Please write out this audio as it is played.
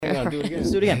Hang on, do it again.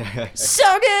 Let's do it again. So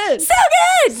good. So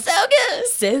good. So good.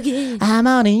 So good. I'm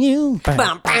on you. Woo.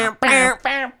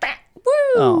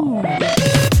 Oh.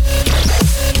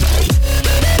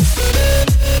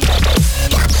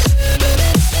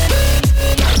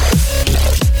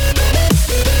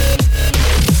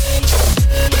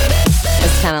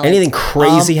 It's kind of Anything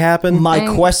crazy happen? My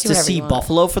quest do to whatever see you want.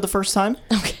 buffalo for the first time.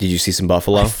 Did you see some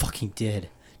buffalo? I fucking did.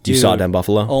 You saw them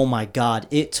buffalo? Oh my god,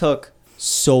 it took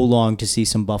so long to see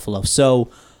some buffalo. So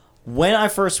when I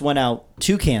first went out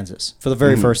to Kansas for the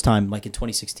very first time, like in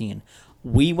 2016,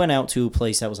 we went out to a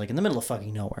place that was like in the middle of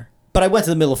fucking nowhere. But I went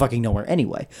to the middle of fucking nowhere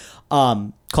anyway,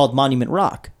 called Monument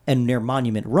Rock. And near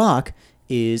Monument Rock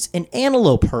is an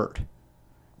antelope herd.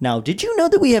 Now, did you know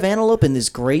that we have antelope in this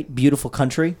great, beautiful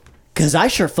country? Because I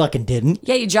sure fucking didn't.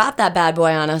 Yeah, you dropped that bad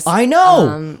boy on us. I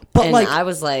know. But and like, I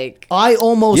was like, I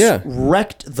almost Yeah.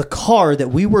 wrecked the car that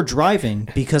we were driving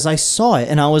because I saw it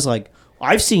and I was like,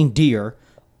 I've seen deer.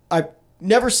 I've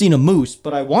never seen a moose,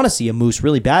 but I want to see a moose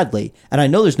really badly. And I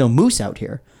know there's no moose out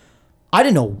here. I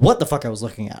didn't know what the fuck I was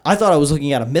looking at. I thought I was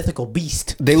looking at a mythical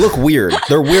beast. They look weird.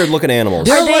 They're weird looking animals.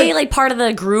 They're are they like part of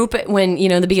the group when, you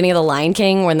know, the beginning of The Lion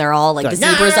King when they're all like the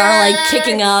zebras are like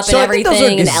kicking up So and I think those are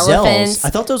everything and gazelles. elephants? I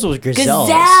thought those were gazelles.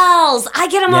 Gazelles! I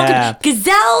get them all. Yeah.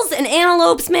 Gazelles and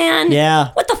antelopes, man.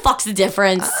 Yeah. What the fuck's the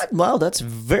difference? Well, that's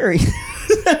very...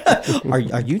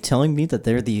 are you telling me that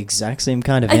they're the exact same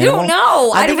kind of I animal? don't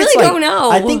know. I think really it's like- don't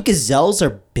know. I think gazelles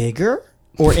are bigger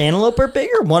or antelope are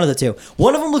bigger. One of the two.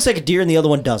 One of them looks like a deer and the other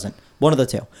one doesn't. One of the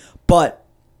two. But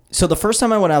so the first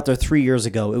time I went out there 3 years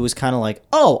ago, it was kind of like,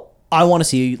 oh, I want to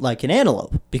see like an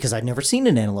antelope because I'd never seen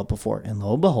an antelope before. And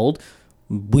lo and behold,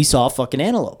 we saw a fucking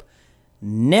antelope.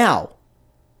 Now,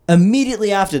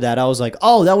 immediately after that, I was like,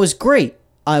 oh, that was great.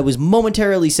 I was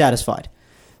momentarily satisfied.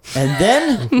 And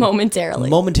then... Momentarily.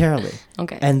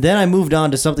 Okay. And then I moved on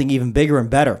to something even bigger and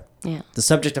better. Yeah. The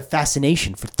subject of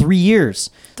fascination for 3 years.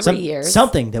 3 years.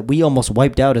 Something that we almost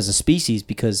wiped out as a species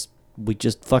because we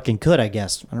just fucking could, I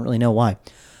guess. I don't really know why.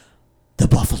 The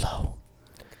buffalo.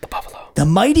 The buffalo. The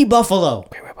mighty buffalo.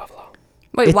 Great buffalo.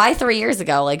 Wait, why 3 years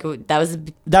ago? Like that was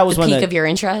That was the when peak of your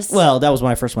interest? Well, that was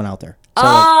when I first went out there. So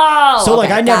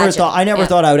okay, I never gotcha. thought Yeah.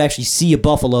 thought I would actually see a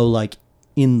buffalo like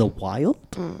in the wild.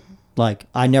 Like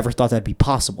I never thought that'd be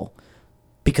possible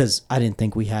because I didn't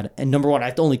think we had. And number one,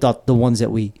 I only thought the ones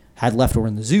that we had left were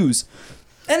in the zoos,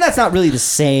 and that's not really the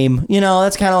same. You know,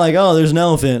 that's kind of like, oh, there's an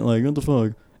elephant. Like what the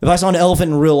fuck? If I saw an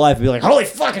elephant in real life, I'd be like, holy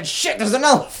fucking shit, there's an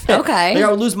elephant. Okay. Like,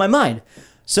 I would lose my mind.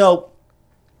 So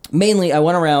mainly, I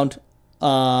went around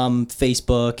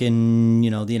Facebook and, you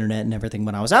know, the internet and everything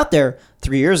when I was out there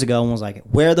 3 years ago and was like,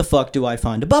 where the fuck do I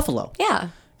find a buffalo? Yeah.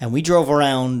 And we drove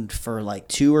around for like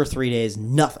 2 or 3 days,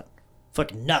 nothing.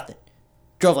 Fucking nothing.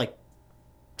 Drove like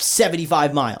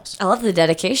 75 miles. I love the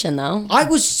dedication though. I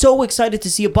was so excited to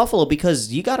see a buffalo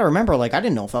because you got to remember, like, I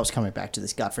didn't know if I was coming back to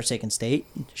this godforsaken state.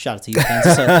 Shout out to you,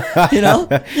 Kansas. You know,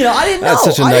 I didn't know. That's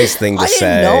such a nice thing to say.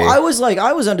 I didn't know.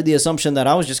 I was under the assumption that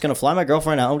I was just gonna fly my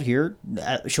girlfriend out here.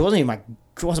 She wasn't my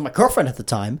girlfriend at the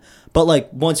time, but like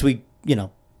once we, you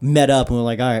know, met up and we're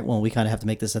like, all right, well, we kind of have to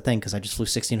make this a thing because I just flew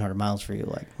 1,600 miles for you.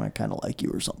 Like, I kind of like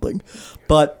you or something.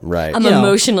 But Right. I'm you know,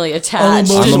 emotionally attached.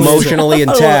 I'm emotionally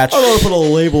attached. I don't want to put a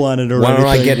label on it or Why don't I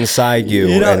anything. get inside you,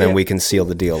 You know, and then yeah. we can seal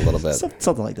the deal a little bit.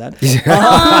 Something like that.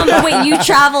 Wait, you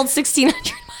traveled 1,600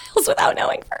 miles without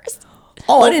knowing first.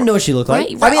 Oh, I didn't know what she looked like.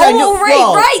 Right, I mean, right. I knew. Oh, right,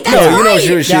 well, right. That's No, right. you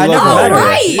know she Yeah, I looked know. like.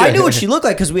 right. I knew what she looked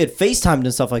like because we had FaceTimed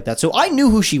and stuff like that. So I knew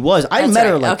who she was. I That's met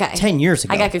her right. like Okay. 10 years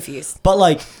ago. I got confused. But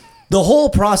like the whole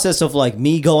process of like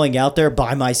me going out there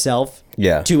by myself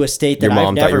Yeah. to a state that Your mom I've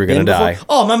thought never you were been gonna before. die.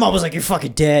 Oh, my mom was like, "You're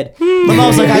fucking dead." My mom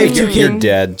was like, "I have 2 kids." You're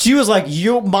dead. She was like,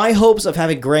 my hopes of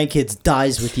having grandkids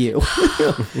dies with you."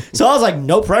 So I was like,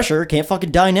 no pressure. Can't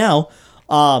fucking die now.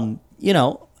 You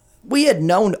know, we had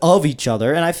known of each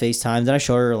other, and I FaceTimed, and I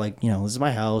showed her, like, you know, this is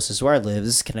my house. This is where I live.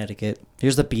 This is Connecticut.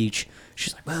 Here's the beach.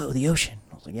 She's like, whoa, the ocean.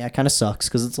 I was like, yeah, it kind of sucks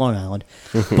because it's Long Island.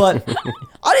 But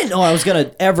I didn't know I was going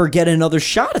to ever get another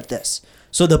shot at this.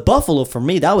 So the buffalo, for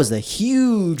me, that was the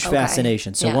huge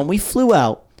fascination. So Yeah. when we flew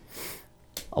out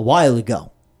a while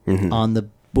ago on the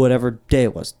whatever day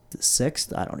it was, the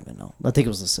 6th? I don't even know. I think it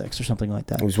was the 6th or something like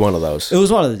that. It was one of those. It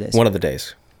was one of the days. One of the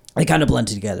days. They kind of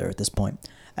blended together at this point.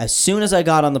 As soon as I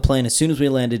got on the plane, as soon as we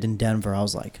landed in Denver, I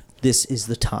was like, this is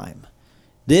the time.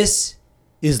 This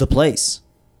is the place.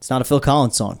 It's not a Phil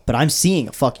Collins song, but I'm seeing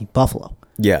a fucking buffalo.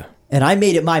 Yeah. And I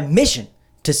made it my mission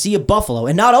to see a buffalo,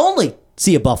 and not only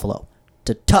see a buffalo,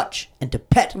 to touch and to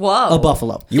pet Whoa. a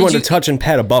buffalo. You wanted you- to touch and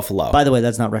pet a buffalo. By the way,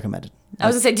 that's not recommended. I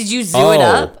was gonna say, did you zoo it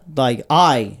up Like,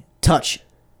 I touch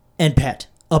and pet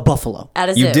a buffalo. at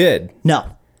a zoo? You did. No.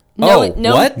 What?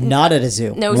 Not at a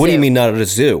zoo. No. What do you zoo. mean not at a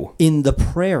zoo? In the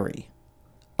prairie.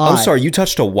 I'm sorry, you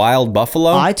touched a wild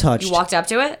buffalo? I touched You walked up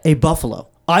to it? a buffalo.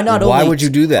 Why would you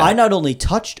do that? I not only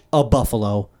touched a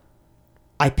buffalo,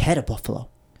 I pet a buffalo.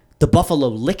 The buffalo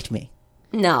licked me.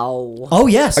 No. Oh,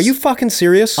 yes. Are you fucking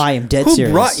serious? I am dead Who serious.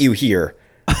 Who brought you here?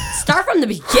 Start from the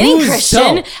beginning,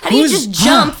 Christian. so- How do you just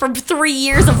jump from 3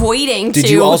 years of waiting to... Did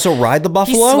you also ride the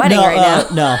buffalo? He's sweating right now.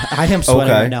 No, I am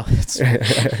sweating Okay. right now. It's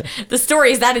The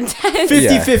story is that intense.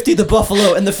 50-50 the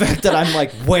buffalo and the fact that I'm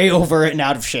like way over it and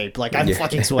out of shape. Like I'm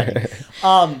fucking sweating.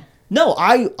 No,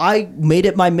 I made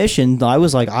it my mission. I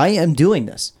was like, I am doing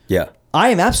this. Yeah. I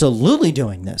am absolutely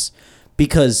doing this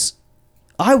because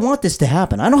I want this to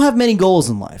happen. I don't have many goals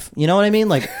in life. You know what I mean?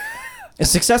 Like a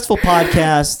successful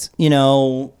podcast,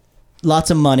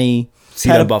 lots of money. See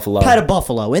a buffalo. Pet a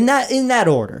buffalo in that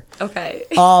order. Okay.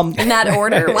 In that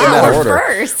order? Wow, that we're order.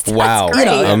 first. That's Wow. great.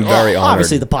 I'm very honored.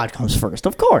 Obviously, the pod comes first.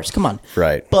 Of course. Come on.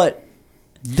 Right. But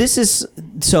this is...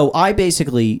 So I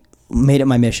basically made it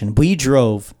my mission. We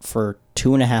drove for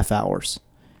 2.5 hours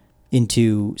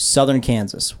into southern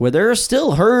Kansas, where there are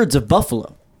still herds of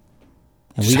buffalo.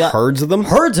 And we got herds of them?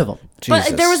 Herds of them. But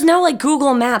Jesus. there was no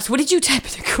Google Maps. What did you type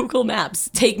into Google Maps?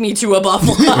 Take me to a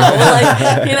buffalo.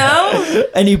 Like,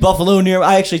 Any buffalo near...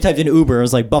 I actually typed in Uber. I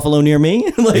was like, buffalo near me?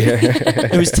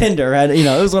 It was Tinder. And, it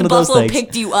was one of those Buffalo things.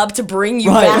 picked you up to bring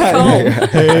you back home.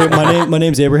 Hey, my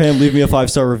name's Abraham. Leave me a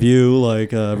 5-star review.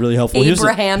 Really helpful.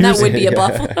 Abraham, that would be a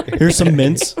buffalo. Here's some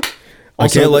mints. I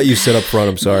can't let you sit up front.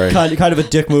 I'm sorry. Kind of a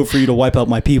dick move for you to wipe out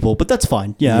my people, but that's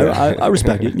fine. Yeah, I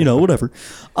respect it. Whatever.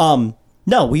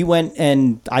 No, we went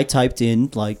and I typed in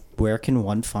where can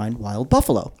one find wild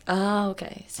buffalo? Oh,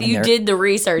 okay. So And you did the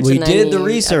research. We and then did the you-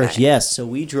 research. okay. Yes. So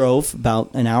we drove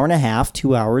about an hour and a half,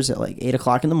 2 hours at 8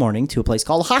 o'clock in the morning to a place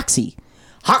called Hoxie,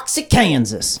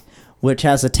 Kansas, which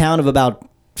has a town of about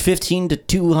 15 to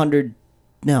 200.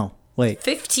 No, wait.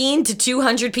 15 to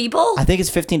 200 people? I think it's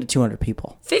 15 to 200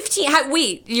 people. 15?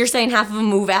 Wait, you're saying half of them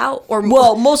move out? Or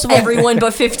Well, most of them- everyone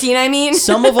but 15, I mean?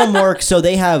 Some of them work, so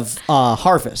they have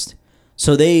harvest.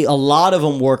 So a lot of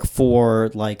them work for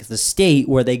the state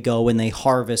where they go and they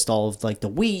harvest all of the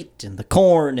wheat and the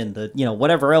corn and the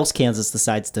whatever else Kansas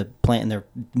decides to plant in their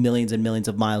millions and millions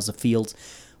of miles of fields.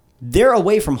 They're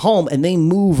away from home and they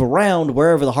move around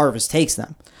wherever the harvest takes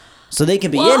them. So they can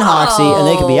be in Hoxie and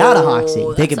they can be out of Hoxie.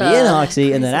 They can be in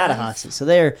Hoxie and then out of Hoxie. So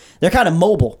they're kind of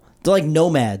mobile. They're like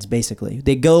nomads, basically.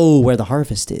 They go where the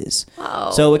harvest is.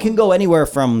 Wow. So it can go anywhere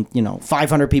from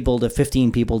 500 people to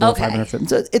 15 people to Okay.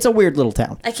 550. It's a weird little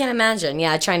town. I can't imagine,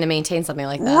 trying to maintain something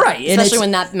like that. Right, and Especially it's-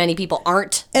 when that many people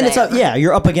aren't And there.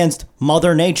 you're up against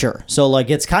Mother Nature. So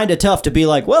it's kind of tough to be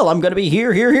like, well, I'm going to be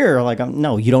here.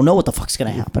 No, you don't know what the fuck's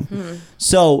going to happen.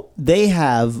 So they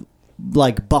have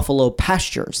buffalo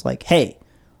pastures. Hey,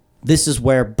 this is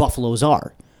where buffaloes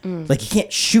are. You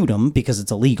can't shoot them because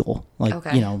it's illegal.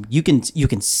 Okay. You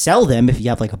can sell them if you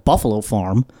have a buffalo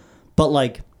farm, but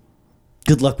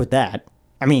good luck with that.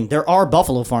 I mean, there are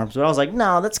buffalo farms, but I was like,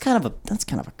 no, that's kind of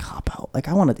a cop out.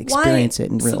 I wanted to experience it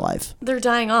in real life. They're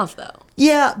dying off, though.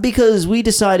 Yeah, because we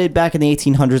decided back in the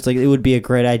 1800s it would be a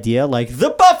great idea.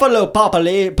 The buffalo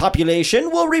population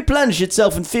will replenish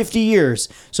itself in 50 years.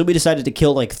 So we decided to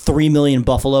kill 3 million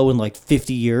buffalo in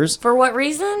 50 years. For what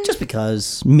reason? Just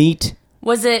because meat.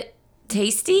 Was it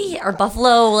tasty? Are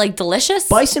buffalo delicious?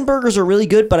 Bison burgers are really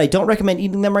good, but I don't recommend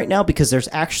eating them right now because there's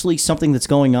actually something that's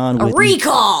going on A with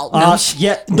recall. No,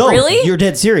 no, really? You're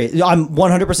dead serious. I'm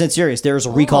 100% serious. There's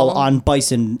a recall on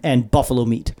bison and buffalo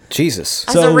meat. Jesus.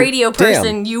 As a radio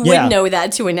person, damn. you Yeah. would know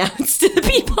that to announce to the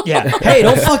people. Yeah. Hey,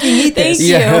 don't fucking eat Thank this.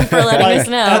 you for letting us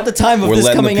know. At the time of We're this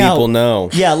letting the coming out, people know.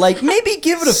 Yeah, maybe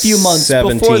give it a few months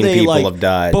 17 before they people have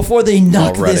died before they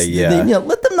knock already, this. yeah.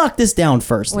 Let them knock this down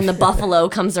first. When the buffalo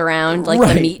comes around, the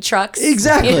Right. meat trucks.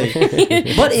 Exactly.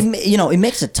 But it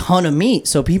makes a ton of meat,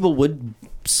 so people would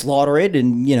slaughter it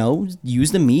and use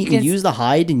the meat and It's use the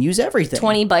hide and use everything.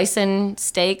 20 bison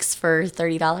steaks for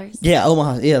 $30. Yeah,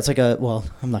 Omaha. Yeah, it's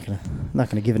I'm not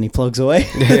gonna give any plugs away.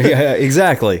 Yeah,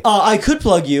 exactly. I could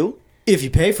plug you if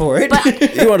you pay for it.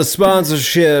 You want a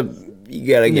sponsorship? You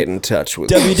gotta get in touch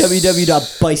with us.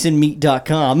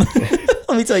 www.bisonmeat.com.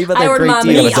 Let me tell you about I that ordered great my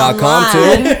deal. meat got a .com too?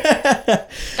 online.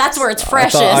 That's where it's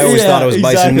freshest. I always Yeah, thought it was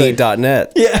exactly.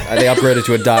 bisonmeat.net. Yeah. They upgraded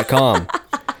to a .com.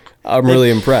 I'm really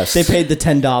impressed. They paid the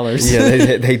 $10.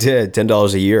 Yeah, they did.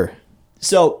 $10 a year.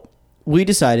 So we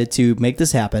decided to make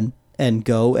this happen and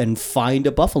go and find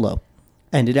a buffalo.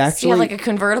 And it So actually... you had a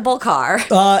convertible car.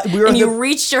 we were and in you the-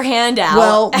 reached your hand out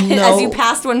Well, no. as you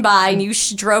passed one by and you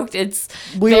stroked its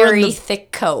We were in very the-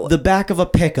 thick coat. the back of a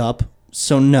pickup,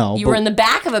 so no. you but were in the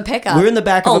back of a pickup. We were in the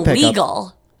back of a pickup.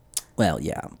 Illegal. Well,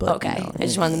 yeah, but Okay, I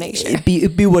just wanted to make sure.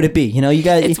 It'd be what it be. You know, you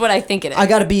got. It's what I think it is. I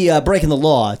got to be breaking the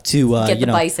law to Get you the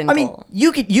know. bison I mean, goal.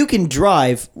 you can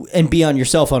drive and be on your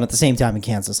cell phone at the same time in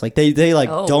Kansas. Like they like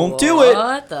don't do it.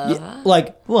 What the?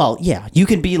 Like, well, yeah, you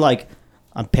can be like.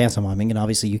 I'm pantomiming, and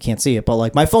obviously you can't see it, but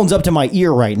like my phone's up to my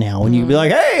ear right now, and you can be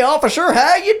like, "Hey, officer,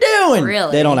 how you doing?"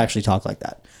 Really? They don't actually talk like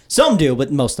that. Some do,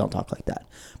 but most don't talk like that.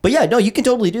 But yeah, no, you can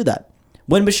totally do that.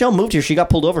 When Michelle moved here, she got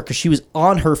pulled over because she was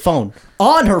on her phone,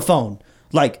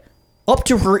 like up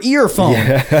to her earphone,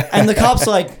 and the cop's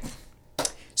like,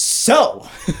 "So,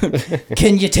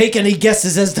 can you take any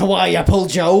guesses as to why I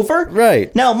pulled you over?"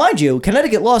 Right. Now, mind you,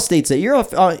 Connecticut law states that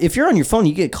if you're on your phone,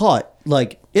 you get caught.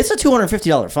 Like, it's a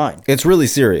 $250 fine. It's really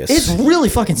serious. It's really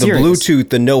fucking the serious.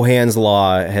 Bluetooth, the no hands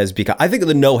law has become. I think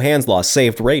the no hands law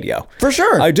saved radio. For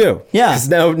sure. I do. Yeah. Because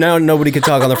now nobody can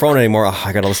talk on the phone anymore. Oh,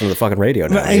 I got to listen to the fucking radio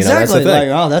now. Exactly. You know, that's the thing.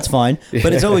 Like, oh, that's fine.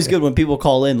 But it's always good when people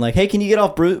call in like, "Hey, can you get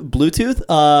off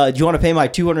Bluetooth? Do you want to pay my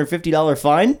 $250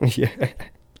 fine?" Yeah.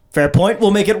 Fair point. We'll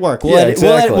make it work. We'll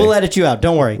edit you out.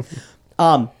 Don't worry.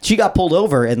 She got pulled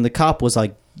over, and the cop was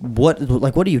like, what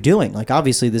are you doing? Like,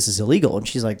 obviously this is illegal. And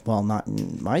she's like, well, not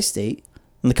in my state.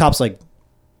 And the cop's like,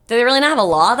 Do they really not have a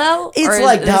law though? it's Or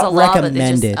like there's a not law, but they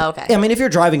recommended. okay. I mean, if you're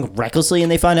driving recklessly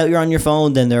and they find out you're on your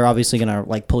phone, then they're obviously gonna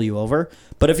like pull you over.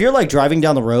 But if you're like driving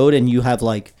down the road and you have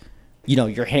like, you know,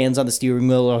 your hands on the steering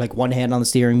wheel or like one hand on the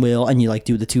steering wheel and you like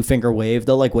do the 2-finger wave,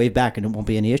 they'll like wave back and it won't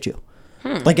be any issue.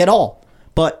 Like at all.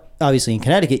 But obviously in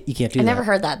Connecticut, you can't do that. I never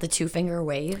heard that, the 2-finger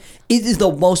wave. It is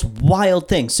the most wild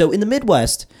thing. So in the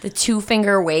Midwest, The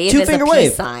 2-finger wave two-finger is a wave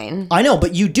peace sign. I know,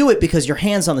 but you do it because your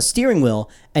hand's on the steering wheel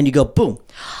and you go boom,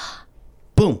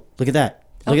 boom. Look at that.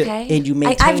 Look Okay. and you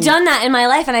maintain. I've done that in my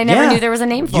life, and I never knew there was a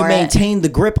name for you it. maintain the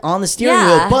grip on the steering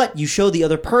Yeah. wheel, but you show the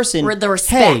other person The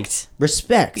respect. Hey,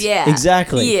 respect. Yeah.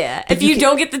 Exactly. Yeah. But If you can-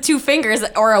 don't get the 2 fingers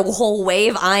or a whole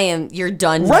wave, you're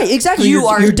done. Right, exactly. You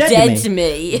are you're dead to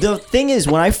me. The thing is,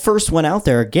 when I first went out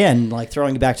there, again, like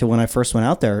throwing it back to when I first went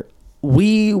out there,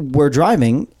 we were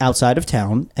driving outside of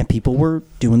town and people were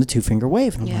doing the 2-finger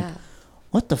wave. And I'm like,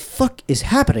 what the fuck is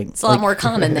happening? It's a lot more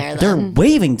common there, They're then.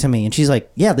 waving to me. And she's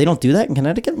like, yeah, they don't do that in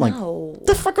Connecticut? I'm like, No.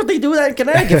 the fuck would they do that in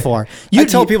Connecticut for? You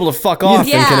tell people to fuck off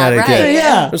in Yeah, Connecticut. right.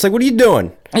 Yeah. It's like, what are you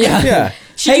doing? Yeah. Yeah.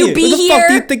 Should you be Who the here? fuck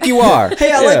do you think you are?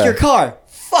 Hey, I like your car.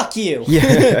 Fuck you.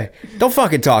 Yeah. Don't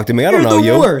fucking talk to me. I You're don't know the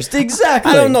you. worst.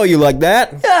 Exactly. I don't know you like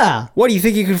that. Yeah. What do you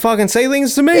think you can fucking say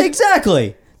things to me?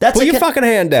 Exactly. That's Put like your fucking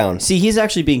hand down. See, he's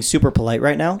actually being super polite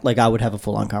right now. Like, I would have a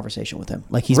full-on conversation with him.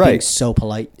 Like, he's Right. being so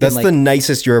polite. That's and, the like,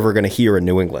 nicest you're ever going to hear in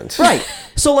New England. right.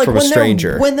 So, like, From a when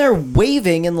stranger. when they're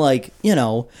waving and, like, you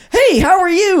know, hey, how are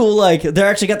you? Like, they're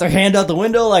actually got their hand out the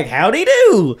window, like, howdy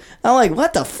do. I'm like,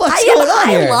 what the fuck's going on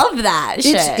I here? love that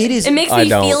shit. It is. It makes I me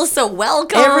don't. feel so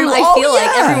welcome. Everyone- I feel like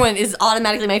yeah. everyone is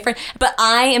automatically my friend. But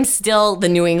I am still the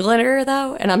New Englander,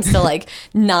 though, and I'm still like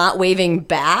not waving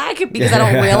back because I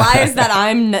don't realize that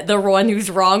I'm the one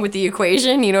who's wrong with the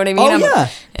equation. You know what I mean? Oh, yeah.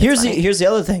 It's Here's the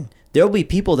other thing. There'll be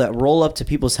people that roll up to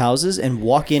people's houses and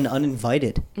walk in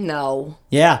uninvited. No.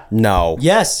 Yeah. No.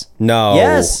 Yes. No.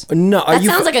 Yes. No. That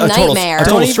sounds like a nightmare. A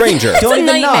total Don't even- stranger. It's a even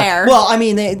knock. nightmare. Well, I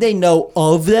mean, they know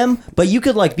of them, but you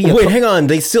could like be a Wait, hang on.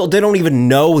 They don't even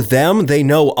know them. They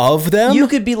know of them. You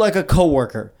could be like a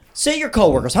coworker. Say your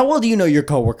coworkers. How well do you know your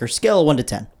coworkers? Scale of 1 to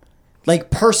 10.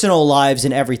 Like personal lives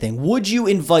and everything. Would you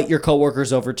invite your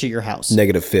coworkers over to your house?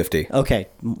 -50. Okay.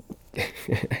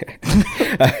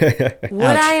 Would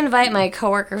I invite my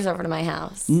coworkers over to my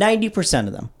house? 90%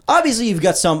 of them. Obviously, you've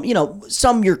got some, you know,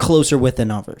 some you're closer with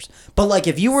than others. But like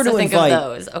if you were So to think of invite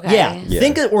those, okay. Yeah.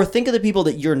 Think of the people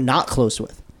that you're not close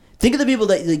with. Think of the people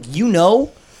that like, you know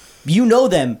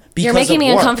them because You're making of me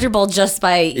work. uncomfortable just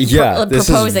by This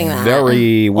proposing is that.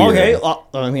 very weird. Okay,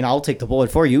 I mean, I'll take the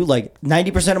bullet for you. Like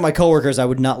 90% of my coworkers, I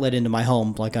would not let into my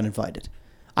home like uninvited.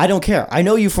 I don't care. I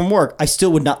know you from work. I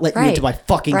still would not let you into my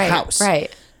fucking house. Right.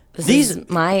 This These- is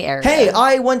my area. Hey,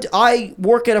 I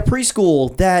work at a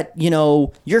preschool that, you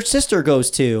know, your sister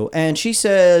goes to, and she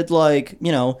said, like,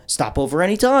 you know, stop over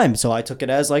anytime. So I took it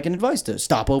as, like, an advice to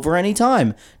stop over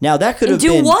anytime. Now, that could have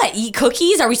do been... what? Eat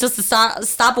cookies? Are we supposed to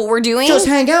stop what we're doing? Just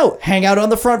hang out. Hang out on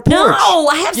the front porch. No,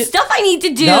 I have stuff I need to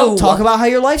do. No, talk about how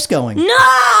your life's going.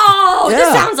 No, this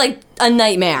Yeah. sounds like a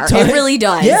nightmare. It really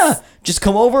does. Yeah. Just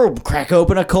come over, crack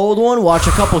open a cold one, watch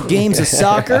a couple games of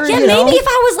soccer. Yeah, you know? maybe if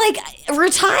I was like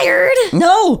retired.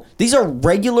 No, these are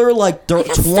regular, like, got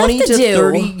 20 stuff to to do.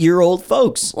 30-year-old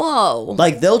folks. Whoa.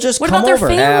 Like, they'll just What come about their over.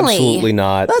 family? Absolutely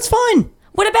not. That's fine.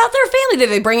 What about their family? Did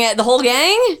they bring it the whole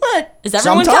gang? What? Is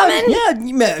everyone coming?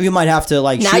 Yeah, you might have to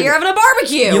like. Now you're having a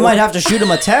barbecue. You might have to shoot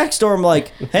them a text or like,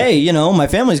 hey, my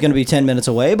family's gonna be 10 minutes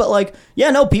away, but like,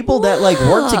 yeah, no, people that like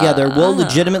work together will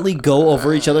legitimately go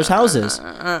over each other's houses.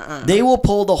 They will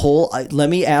pull the whole. Let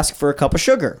me ask for a cup of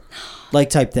sugar. Like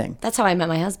type thing. That's how I met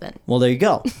my husband. Well, there you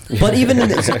go. But even in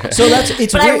this, so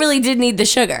it's. But I really did need the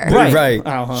sugar. Right.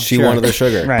 Uh-huh, she sure. wanted the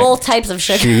sugar. Right. Both types of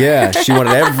sugar. She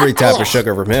wanted every type of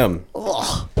sugar from him.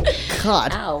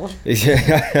 God. Ow.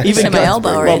 Yeah. Even my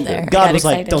elbow right there. God Got was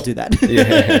like, excited. don't do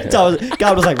that.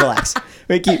 God was like, relax.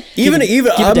 Wait, keep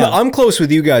it down. I'm close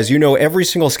with you guys. You know every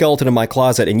single skeleton in my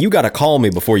closet, and you got to call me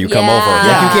before you come over. Like,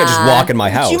 Yeah. you can't just walk in my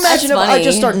house. Can you imagine if That's I just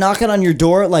funny. start knocking on your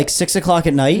door at like 6 o'clock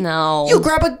at night? No. You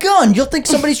grab a gun. You'll think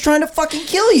somebody's trying to fucking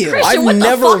kill you. Christian, I've what the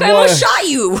never fuck? I almost wa- shot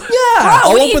you. Yeah. Bro, I'll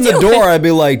what are you open the doing? door. I'd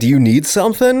be like, "Do you need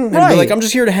something?" And Right. be like, "I'm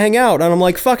just here to hang out." And I'm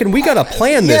like, "Fucking, we gotta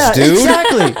plan this, Yeah, dude."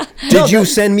 exactly. Did you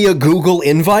send me a Google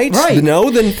invite? Right. No,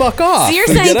 then fuck off. So you're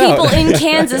Get saying out. people in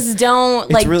Kansas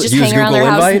don't like really- just Use hang around their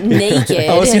Google house Invite? naked?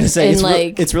 I was gonna say and it's,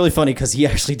 like it's really funny because he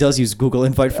actually does use Google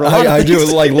Invite for a lot of I do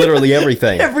things. like literally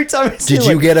everything. Every time. I see Did it,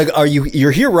 you like, get a? Are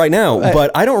you're here right now? But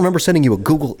I don't remember sending you a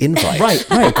Google invite. Right.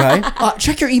 Okay.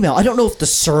 Check your email. I don't know if the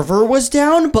server was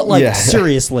down, but like Yeah.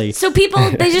 seriously. so people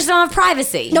they just don't have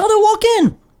privacy. No, they walk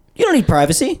in. You don't need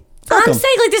privacy. Fuck I'm 'em.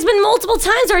 saying like there's been multiple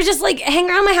times where I just like hang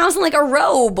around my house in like a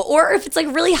robe, or if it's like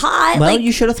really hot, Well, like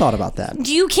you should have thought about that.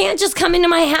 you can't just come into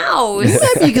my house.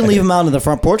 Maybe you can leave them out on the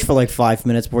front porch for like 5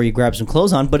 minutes before you grab some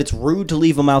clothes on, but it's rude to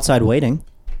leave them outside waiting.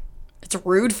 It's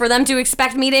rude for them to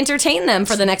expect me to entertain them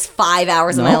for the next 5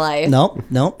 hours of my life.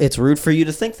 No, it's rude for you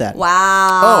to think that.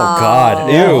 Wow. Oh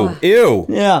God. Ew.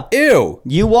 Yeah. Ew.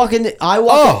 You walk in. I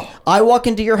walk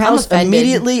into your house offended.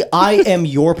 immediately. I am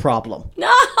your problem.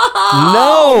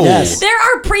 No. Yes. There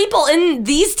are people in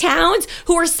these towns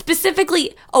who are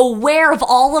specifically aware of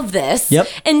all of this. Yep.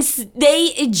 And they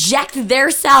eject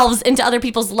themselves into other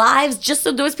people's lives just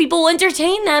so those people will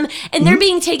entertain them. And they're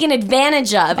being taken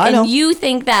advantage of. I know. And you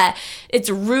think that it's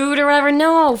rude or whatever.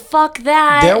 No, fuck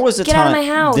that. There was a Get time. out of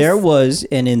my house. There was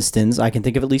an instance. I can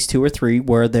think of at least 2 or 3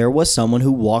 where there was someone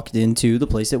who walked into the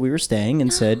place that we were staying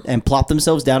and said and plopped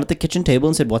themselves down at the kitchen table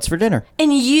and said, "What's for dinner?"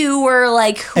 And you were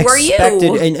like, who are you?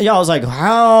 And I was like,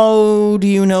 "How do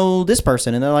you know this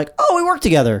person?" And they're like, "Oh, we work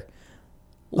together."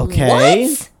 Okay.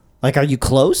 What? Like, are you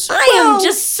close? I am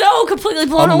just so completely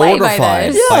blown I'm away by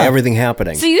mortified this. by Yeah. everything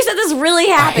happening. So you said this really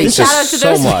happened. hate Shout this out to so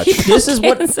those much. people. This is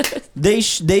what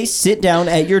Kansas. they sit down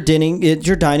at your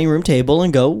dining room table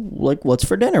and go like, "What's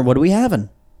for dinner? What are we having?"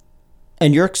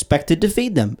 And you're expected to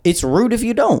feed them. It's rude if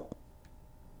you don't.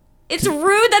 It's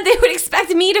rude that they would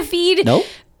expect me to feed Nope.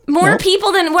 more Nope.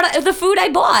 people than the food I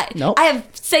bought. Nope. I have,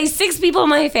 say, 6 people in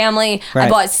my family. I Right.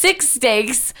 bought 6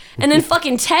 steaks, and then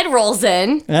fucking Ted rolls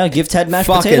in. Yeah, give Ted mashed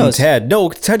Fucking potatoes. Ted. No,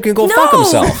 Ted can go No, fuck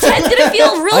himself. Ted's gonna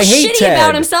feel real I hate shitty Ted.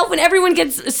 about himself when everyone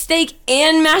gets a steak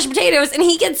and mashed potatoes, and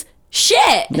he gets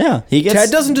shit. Yeah, he gets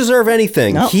Ted doesn't deserve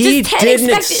anything. No. He Does Ted didn't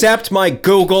expect it- accept my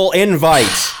Google invite.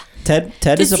 Ted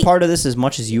is a he- part of this as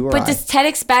much as you or But I. does Ted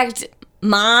expect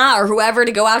Ma or whoever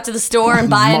to go out to the store and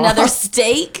buy Ma. another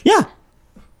steak? Yeah.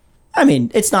 I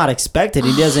mean, it's not expected.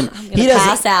 He doesn't. He doesn't.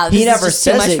 pass out. He This is never just too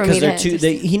says much it for because me they're to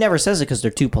too. He never says it because they're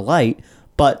too polite.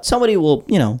 But somebody will,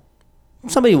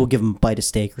 somebody will give him a bite of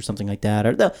steak or something like that,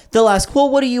 or they'll ask, "Well,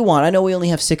 what do you want? I know we only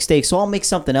have 6 steaks, so I'll make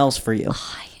something else for you."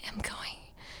 I am going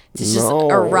to just No.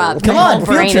 erupt. Come My on, whole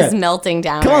field brain trip. is melting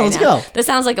down. Come on, right let's now. go. This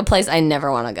sounds like a place I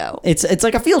never want to go. It's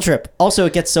like a field trip. Also,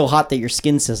 it gets so hot that your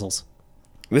skin sizzles.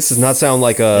 This does not sound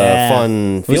like a Yeah.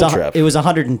 fun field trip. It was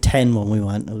 110 when we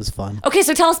went. It was fun. Okay,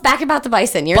 so tell us back about the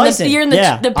bison. You're Bison. in the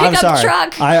Yeah, the I'm pickup sorry.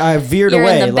 truck. I veered You're in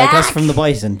away the like us back. from the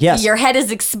bison. Yes. Your head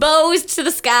is exposed to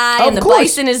the sky, Of and the course.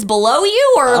 bison is below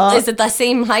you, or is it the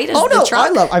same height as Oh the no!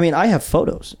 truck? I have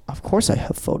photos. Of course, I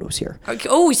have photos here. Okay.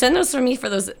 Oh, send those for me for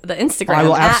the Instagram I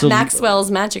will at absolutely- Maxwell's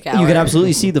Magic Hour. You can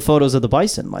absolutely see the photos of the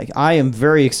bison. Like, I am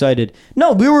very excited.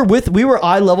 No, we were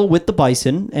eye level with the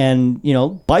bison, and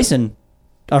bison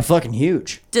are fucking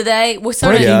huge. Do they? Well, so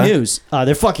Breaking Yeah. news.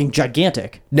 They're fucking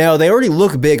gigantic. Now they already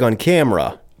look big on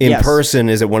camera. In Yes. person,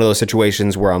 is it one of those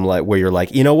situations where you're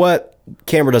like, you know what?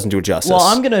 Camera doesn't do it justice. Well,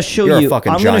 I'm gonna show You're you. A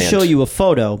fucking I'm gonna giant. show you a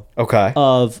photo. Okay.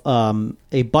 Of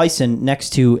a bison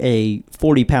next to a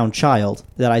 40-pound child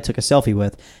that I took a selfie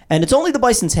with, and it's only the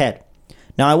bison's head.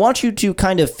 Now I want you to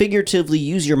kind of figuratively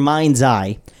use your mind's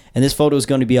eye, and this photo is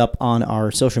going to be up on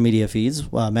our social media feeds.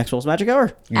 Maxwell's Magic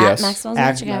Hour. Yes. At Maxwell's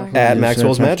Magic Hour. At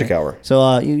Maxwell's Magic Hour.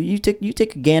 So you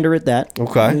take a gander at that.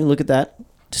 Okay. You look at that.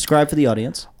 Describe for the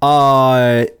audience.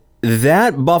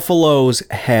 That buffalo's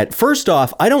head. First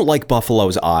off, I don't like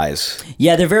buffalo's eyes.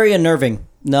 Yeah, they're very unnerving.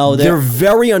 No, They're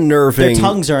very unnerving. their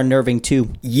tongues are unnerving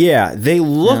too. Yeah, they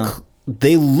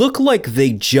look like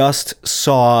they just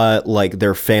saw like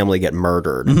their family get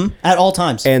murdered. At all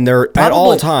times. And they're at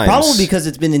all times. Probably because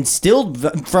it's been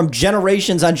instilled from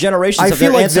generations on generations I of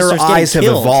feel their like their ancestors getting eyes have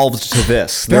killed. evolved to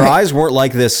this. Their Right. eyes weren't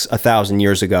like this 1,000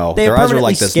 years ago. They Their have eyes are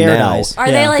like permanently this scared now. eyes.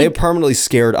 Are they like? They have permanently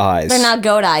scared eyes. They're not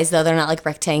goat eyes though. They're not like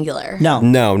rectangular. No,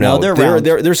 they're round.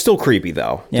 They're still creepy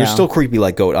though. Yeah. They're still creepy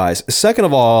like goat eyes. Second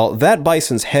of all, that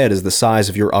bison's head is the size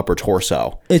of your upper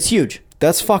torso. It's huge.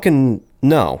 That's fucking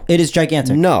no. It is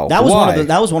gigantic. No, that was why?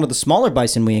 that was one of the smaller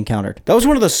bison we encountered. That was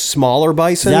one of the smaller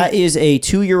bison. That is a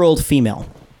 2-year-old female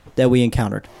that we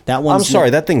encountered. That one's I'm sorry,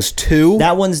 that thing's 2.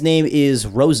 That one's name is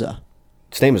Rosa.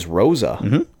 Its name is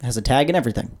Rosa. Has a tag and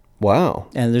everything. Wow.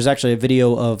 And there's actually a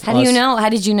video of How do you know? How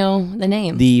did you know the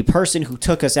name? The person who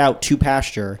took us out to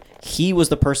pasture. He was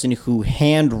the person who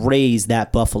hand raised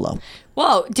that buffalo.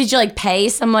 Whoa! Did you like pay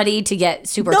somebody to get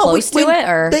super close to it,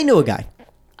 or they knew a guy?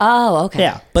 Oh, okay.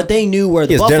 Yeah, but they knew where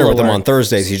the He has buffalo dinner with them were. on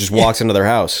Thursdays. He just walks into their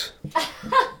house.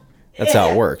 That's how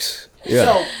it works.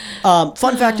 Yeah.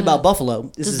 Fun fact about buffalo.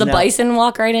 This Does is the now- bison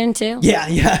walk right in too? Yeah.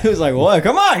 It was like, well,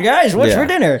 come on, guys, what's Yeah. for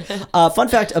dinner? Fun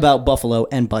fact about buffalo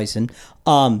and bison.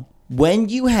 When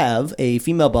you have a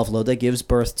female buffalo that gives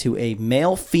birth to a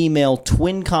male-female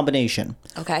twin combination.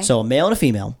 Okay. So a male and a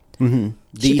female.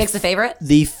 She picks a favorite.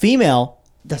 The female,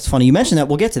 that's funny you mentioned that,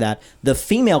 we'll get to that. The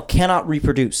female cannot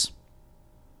reproduce.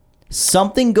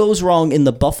 Something goes wrong in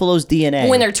the buffalo's DNA.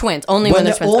 When they're twins. Only when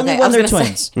they're twins. Only Okay, I when was they're gonna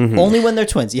twins. Mm-hmm. Only when they're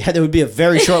twins. Yeah, there would be a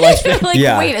very short lifespan. like,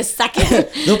 Yeah. wait a second.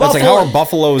 The That's like, how are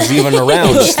buffaloes even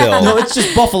around still? No, it's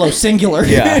just buffalo singular.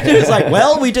 Yeah. It's like,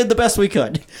 well, we did the best we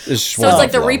could. So it's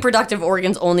like the reproductive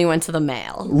organs only went to the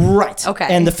male. Right. Okay.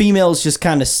 And the female's just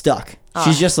kind of stuck.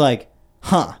 She's just like,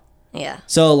 huh. Yeah.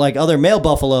 So, like, other male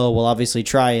buffalo will obviously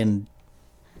try and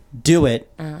do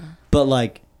it. But,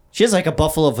 like, she has, like, a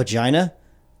buffalo vagina.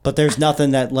 But there's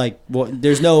nothing that, like,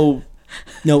 there's no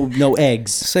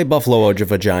eggs. Say buffalo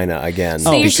vagina again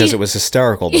because she- it was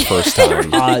hysterical the first time.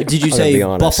 Did you I'm gonna say be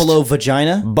honest. buffalo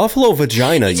vagina? Buffalo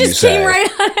vagina, you Just say. came right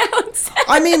on out.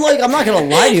 I mean, like, I'm not going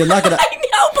to lie to you. I'm not going to... I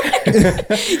know,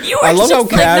 but you were I love just how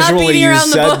like, not casually beating you around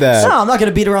the said bush. that. No, I'm not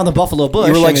going to beat around the buffalo bush.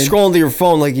 You were like I mean, scrolling to your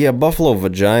phone, like, yeah, buffalo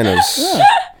vaginas.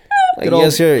 I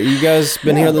guess you guys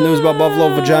been hearing the news about buffalo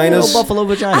vaginas? no buffalo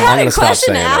vagina. I I'm had gonna a stop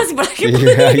question to saying ask, it. but I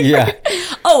completely Yeah.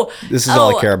 Oh, This is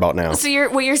all I care about now. So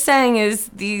what you're saying is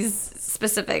these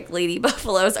specific lady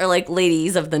buffaloes are like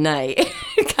ladies of the night,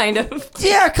 kind of.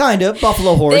 Yeah, kind of.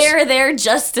 Buffalo horse. They're there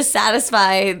just to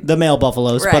satisfy, the male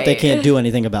buffaloes, but they Right. can't do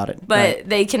anything about it. but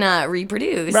they cannot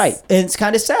reproduce. Right. And it's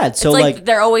kind of sad. So, It's like, like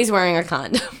they're always wearing a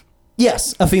condom.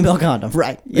 yes, a female condom.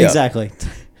 Right. Yeah. Exactly.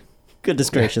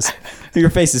 Goodness gracious. Your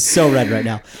face is so red right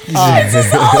now. It's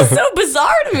just all so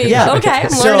bizarre to me. Yeah. Okay, I'm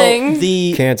so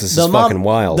learning. Kansas is the fucking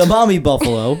wild. The mommy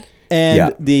buffalo and Yeah.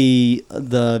 the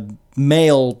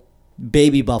male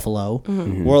baby buffalo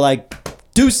were like,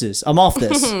 deuces, I'm off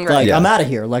this. Like, Yeah. I'm out of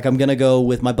here. Like, I'm going to go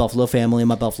with my buffalo family and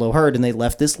my buffalo herd. And they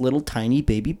left this little tiny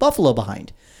baby buffalo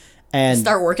behind. And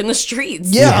Start working the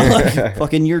streets. yeah, like,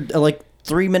 fucking, you're like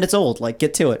 3 minutes old. Like,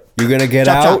 get to it. You're going to get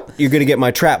Chop, out. chop. You're going to get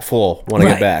my trap full when I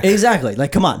get back. Exactly.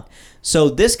 Like, come on. So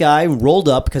this guy rolled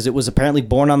up because it was apparently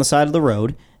born on the side of the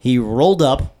road. He rolled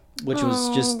up, which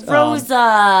was just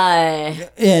Rosa.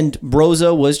 and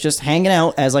Rosa was just hanging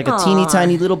out as like a teeny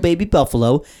tiny little baby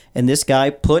buffalo. And this guy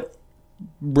put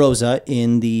Rosa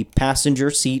in the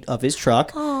passenger seat of his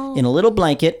truck in a little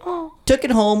blanket. Took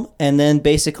it home and then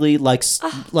basically like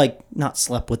not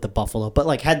slept with the buffalo, but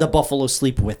like had the buffalo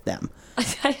sleep with them.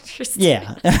 Interesting.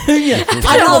 Yeah, yeah.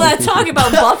 I know all that talk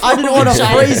about buffalo. I didn't want to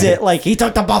vagina. phrase it like he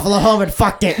took the buffalo home and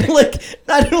fucked it. Like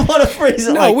I didn't want to phrase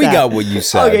it No, like we that. got what you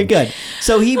said. Okay, good.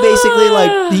 So he basically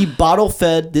like he bottle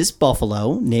fed this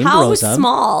buffalo named How Rosa.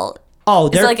 small? Oh,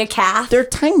 Is they're it like a calf? They're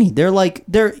tiny. They're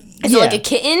Is it like a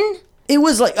kitten? It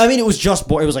was like it was just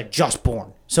born. It was like just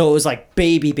born. So it was like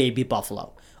baby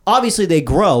buffalo. Obviously they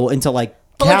grow into like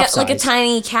But calf like a size.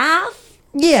 tiny calf?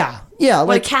 Yeah. When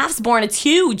Like a calf's born, it's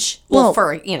huge. Well, Well-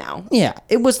 for, yeah.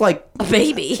 It was like a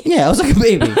baby. yeah. It was like a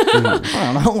baby.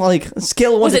 I don't know. Like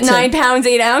scale of 1 Was to it 10. 9 pounds,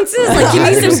 8 ounces? Like, give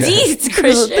me some deeds, I think it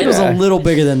Christian. was a little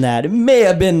bigger than that. It may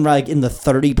have been like in the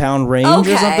 30-pound range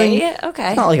or something.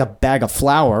 Okay. Not like a bag of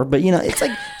flour, but it's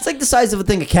like the size of a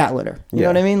thing of cat litter. You know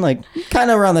what I mean? Like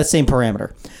kind of around that same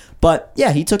parameter. But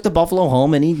yeah, he took the buffalo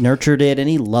home and he nurtured it and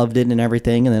he loved it and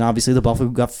everything. And then obviously the buffalo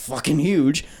got fucking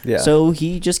huge. Yeah. So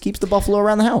he just keeps the buffalo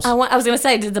around the house. I was going to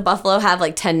say, did the buffalo have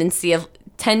like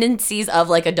tendencies of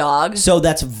like a dog? So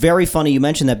that's very funny you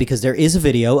mentioned that because there is a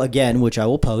video, again, which I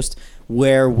will post,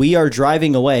 where we are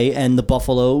driving away and the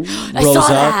buffalo Rosa saw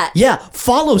that. yeah,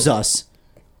 follows us.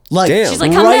 Like, Damn. She's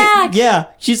like, come back. Yeah,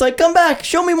 she's like, come back,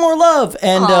 show me more love.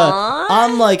 And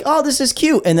I'm like, oh, this is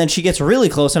cute. And then she gets really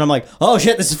close, and I'm like, oh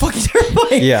shit, this is fucking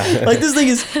terrifying. Yeah. Like this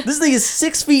thing is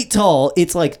 6 feet tall.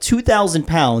 It's like 2,000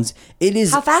 pounds. It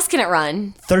is How fast can it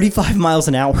run? 35 miles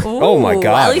an hour. Oh my Ooh,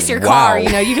 God. At least your Wow. car,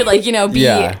 you could like, be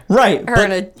Yeah. Right. her but-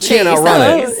 in a chase. outrun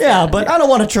it. Nice. yeah, but I don't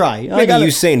want to try. Maybe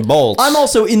Usain Bolt. I'm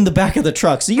also in the back of the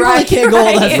truck, so you really Right, can't go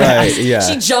all that right. fast. Right, yeah.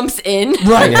 She jumps in.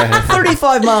 Right.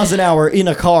 35 miles an hour in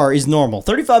a car is normal.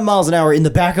 35 miles an hour in the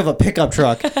back of a pickup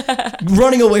truck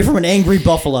running away from an angry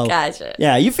buffalo. Gotcha.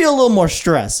 Yeah, you feel a little more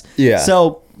stress. Yeah.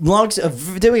 So,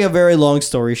 doing a very long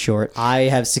story short, I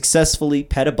have successfully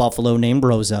pet a buffalo named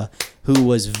Rosa, who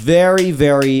was very,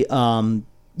 very,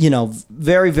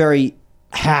 very, very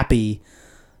happy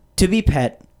to be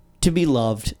pet, to be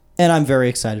loved, and I'm very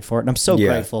excited for it. And I'm so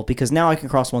grateful because now I can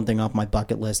cross one thing off my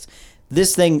bucket list.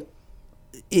 This thing,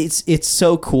 it's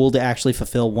so cool to actually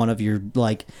fulfill one of your,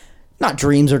 like, not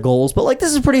dreams or goals, but like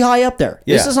this is pretty high up there.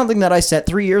 This Yeah. is something that I set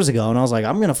 3 years ago, and I was like,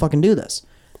 I'm gonna fucking do this,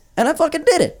 and I fucking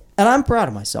did it, and I'm proud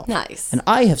of myself. Nice. And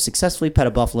I have successfully pet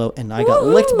a buffalo, and I got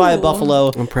licked by a buffalo.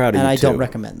 I'm proud of and you, I don't too.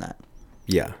 recommend that.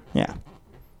 Yeah. Yeah,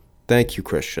 Thank you,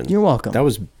 Christian. you're welcome. That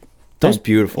was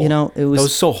beautiful. You know, it was- That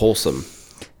was so wholesome.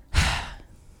 I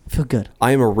feel good.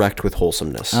 I am erect with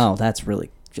wholesomeness. Oh, that's really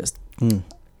just.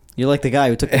 You're like the guy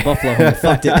who took the buffalo home and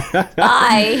fucked it.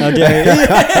 Bye. How dare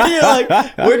you? You're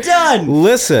like, we're done.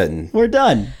 Listen, We're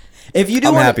done. If you do,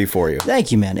 I'm wanna- happy for you.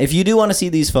 Thank you, man. If you do want to see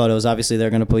these photos, obviously they're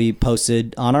going to be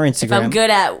posted on our Instagram. If I'm good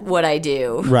at what I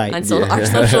do. Right. On our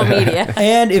social media.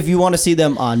 And if you want to see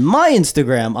them on my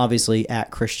Instagram, obviously at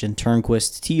Christian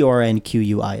Turnquist,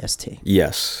 TRNQUIST.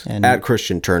 Yes. And- At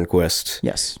Christian Turnquist.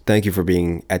 Yes. Thank you for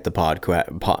being at the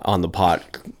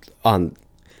on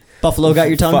Buffalo got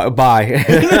your tongue? bye.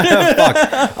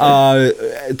 Fuck.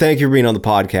 Thank you for being on the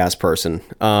podcast person.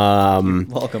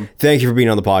 Welcome. Thank you for being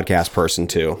on the podcast person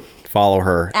too. Follow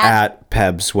her at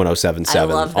Pebs1077, I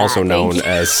love that. also known Thank you.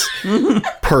 as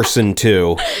Person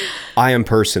 2. I am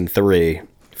Person 3.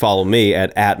 Follow me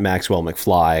at Maxwell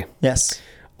McFly. Yes.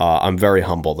 I'm very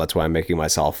humble. That's why I'm making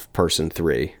myself Person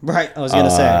 3. Right. I was going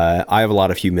to say. I have a lot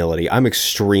of humility. I'm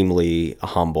extremely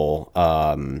humble.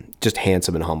 Just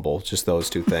handsome and humble. Just those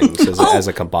two things as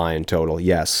a combined total.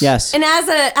 Yes. Yes. And as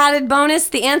an added bonus,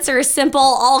 the answer is simple.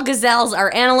 All gazelles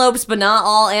are antelopes, but not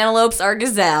all antelopes are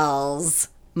gazelles.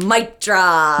 Mic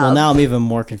drop. Well, now I'm even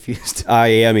more confused. I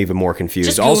am even more confused.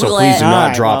 Just Also, Google please it. do not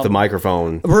Alright, drop well, the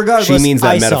microphone. Regardless, She means that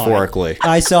I saw it. metaphorically.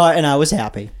 I saw it and I was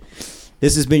happy.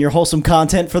 This has been your wholesome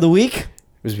content for the week. It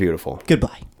was beautiful.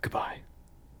 Goodbye. Goodbye.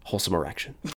 Wholesome erection.